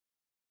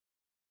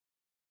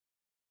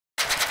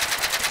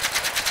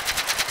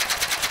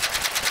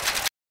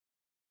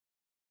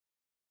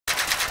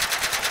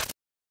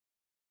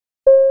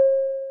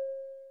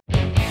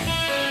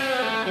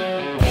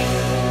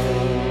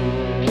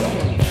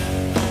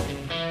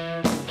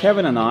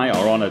Kevin and I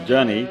are on a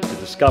journey to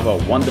discover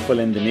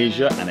wonderful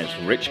Indonesia and its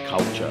rich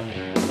culture.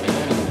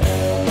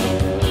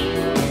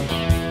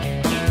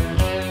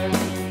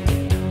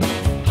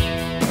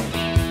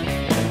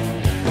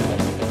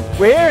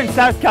 We're here in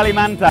South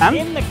Kalimantan.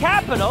 In the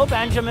capital,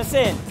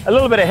 Banjarmasin. A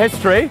little bit of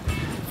history.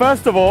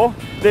 First of all,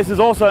 this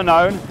is also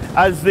known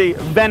as the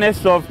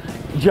Venice of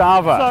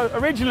Java. So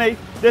originally,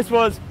 this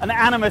was an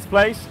animist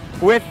place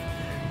with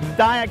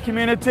Dayak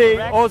community,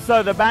 correct,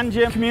 also the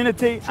Banjir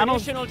community,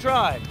 Traditional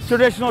tribes.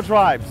 Traditional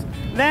tribes.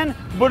 Then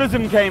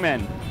Buddhism came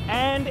in.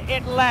 And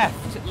it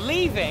left,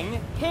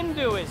 leaving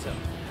Hinduism.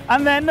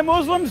 And then the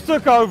Muslims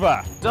took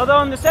over.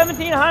 Although in the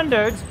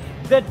 1700s,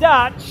 the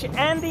Dutch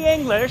and the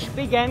English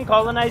began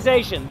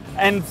colonization.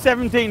 In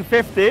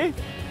 1750,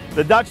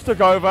 the Dutch took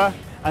over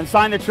and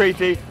signed a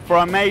treaty for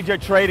a major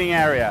trading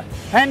area.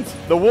 Hence,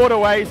 the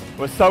waterways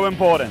were so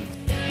important.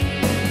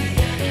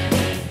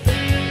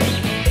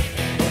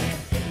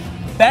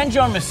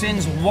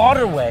 Banjarmasin's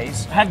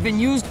waterways have been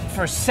used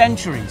for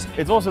centuries.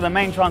 It's also the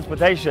main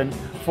transportation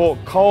for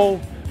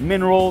coal,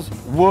 minerals,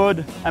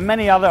 wood, and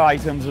many other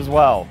items as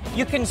well.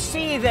 You can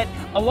see that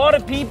a lot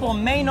of people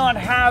may not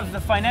have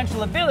the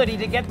financial ability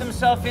to get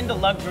themselves into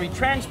luxury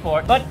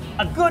transport, but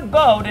a good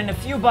boat and a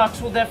few bucks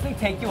will definitely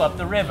take you up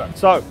the river.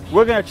 So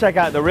we're going to check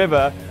out the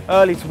river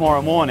early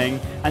tomorrow morning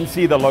and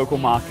see the local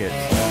markets.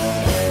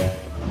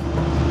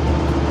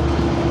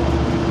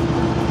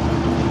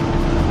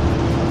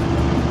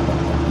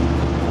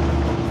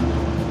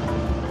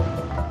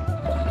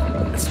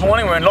 This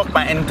morning we're in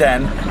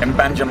Banjarmasin in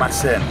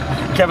Banjarmasin.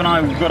 Kevin and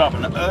I, we got up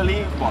an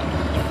early, what?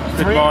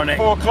 Good morning.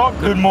 4 o'clock?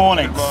 Good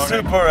morning. Good morning.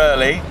 Super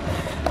early.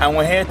 And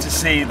we're here to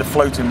see the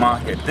floating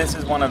market. This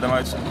is one of the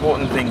most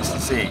important things to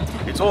see.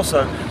 It's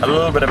also a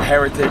little bit of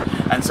heritage,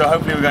 and so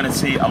hopefully we're going to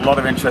see a lot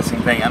of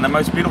interesting things. And the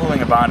most beautiful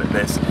thing about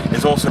this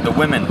is also the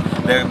women.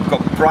 They've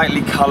got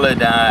brightly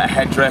colored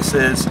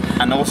headdresses,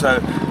 and also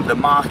the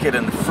market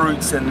and the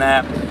fruits in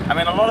there. I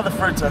mean, a lot of the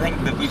fruits I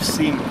think that we've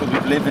seen because we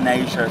live in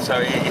Asia, so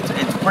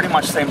it's pretty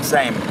much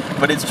same,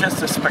 but it's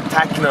just a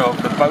spectacular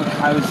of the boat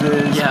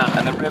houses, yeah,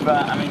 and the river.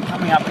 I mean,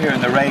 coming up here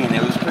in the rain,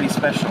 it was pretty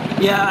special.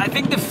 Yeah, I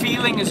think the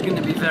feeling is going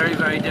to be very,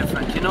 very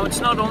different. You know, it's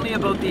not only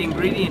about the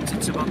ingredients,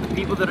 it's about the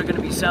people that are going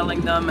to be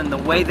selling them and the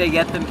way they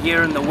get them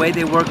here and the way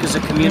they work as a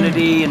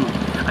community, and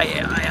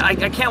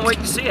I can't wait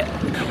to see it.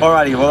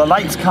 Alrighty, well the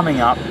light's coming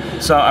up,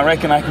 so I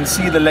reckon I can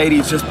see the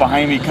ladies just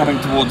behind me coming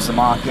towards the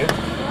market.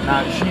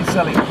 Now she's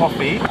selling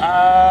coffee.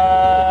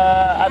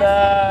 At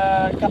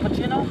a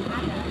cappuccino?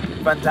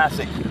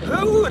 Fantastic.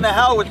 Who in the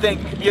hell would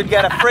think you'd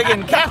get a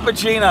friggin'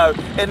 cappuccino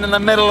in the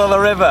middle of the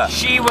river?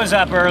 She was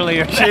up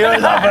earlier. She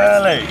was up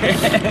early.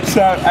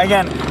 So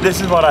again,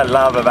 this is what I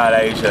love about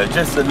Asia.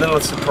 Just the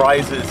little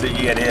surprises that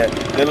you get here.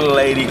 Little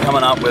lady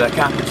coming up with a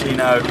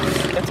cappuccino.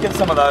 Let's get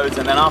some of those,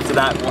 and then after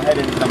that we'll head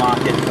into the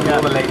market. Yeah.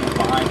 All the ladies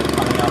behind are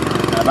coming up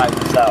and about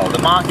to sell. The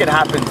market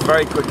happens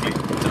very quickly.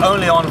 It's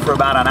only on for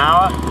about an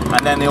hour,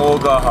 and then they all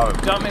go home.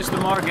 Don't miss the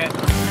market.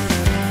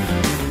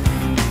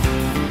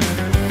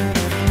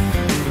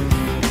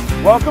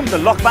 Welcome to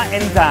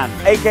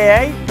Banjarmasin,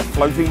 aka the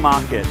floating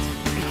market.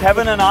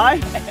 Kevin and I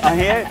are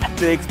here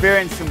to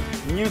experience some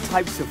new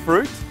types of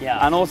fruit,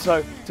 yeah, and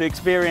also to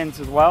experience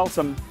as well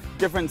some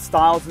different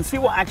styles and see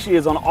what actually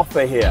is on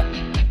offer here.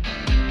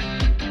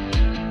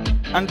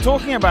 And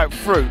talking about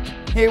fruit,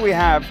 here we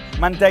have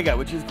manteiga,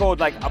 which is called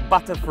like a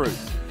butter fruit.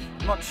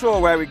 I'm not sure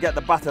where we get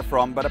the butter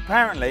from, but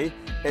apparently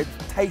it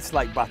tastes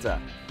like butter.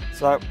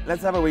 So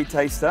let's have a wee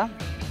taster.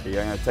 Here,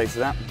 I'm going to taste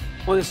that.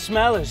 Well, the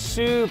smell is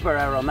super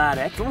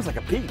aromatic. It's almost like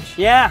a peach.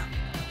 Yeah,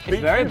 it's Peach,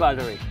 very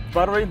buttery.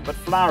 Buttery, but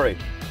flowery.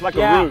 It's like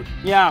Yeah, a roux.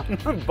 yeah.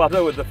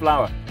 Butter with the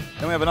flour.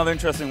 Then we have another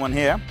interesting one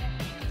here,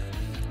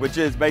 which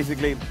is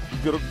basically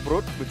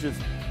brut, which is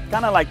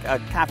kind of like a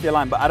kaffir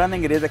lime, but I don't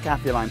think it is a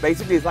kaffir lime.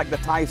 Basically, it's like the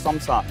Thai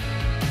somsa.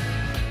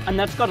 And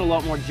that's got a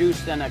lot more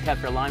juice than a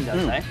kaffir lime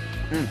does, eh?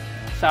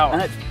 Sour.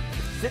 And it's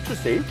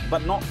citrusy,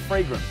 but not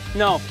fragrant.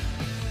 No.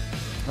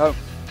 So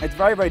it's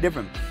very, very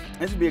different.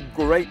 This would be a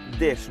great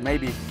dish,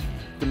 maybe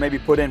to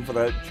put in for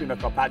the tuna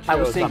carpaccio. I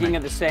was thinking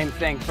of the same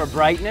thing. For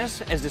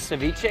brightness, as the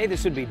ceviche,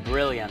 this would be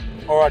brilliant.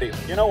 Alrighty,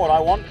 you know what I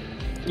want?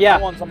 Yeah. I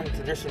want something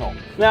traditional.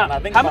 Yeah. And I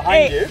think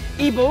behind you.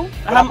 Ibu,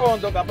 Berapa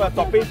untuk apa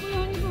topi?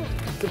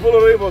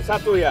 10.000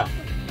 satu ya.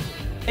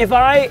 if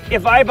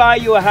I buy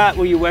you a hat,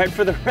 will you wear it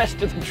for the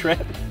rest of the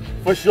trip?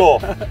 For sure,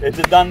 it's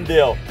a done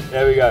deal.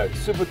 There we go,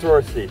 super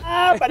touristy.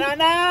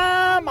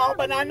 Banana, mau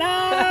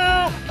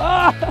banana,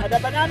 ada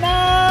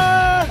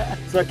banana.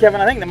 So Kevin,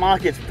 I think the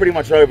market's pretty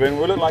much over, and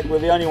we look like we're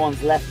the only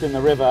ones left in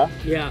the river.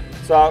 Yeah.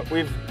 So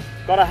we've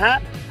got a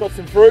hat, got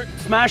some fruit.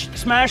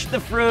 Smash the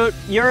fruit.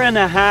 You're in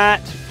a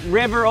hat.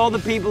 River. All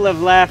the people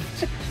have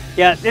left.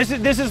 Yeah. This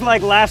is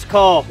like last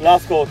call.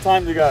 Last call.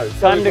 Time to go.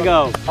 So time to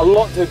go. A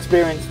lot to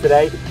experience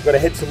today. We've got to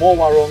hit some more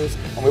warungs,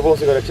 and we've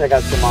also got to check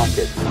out some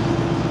markets.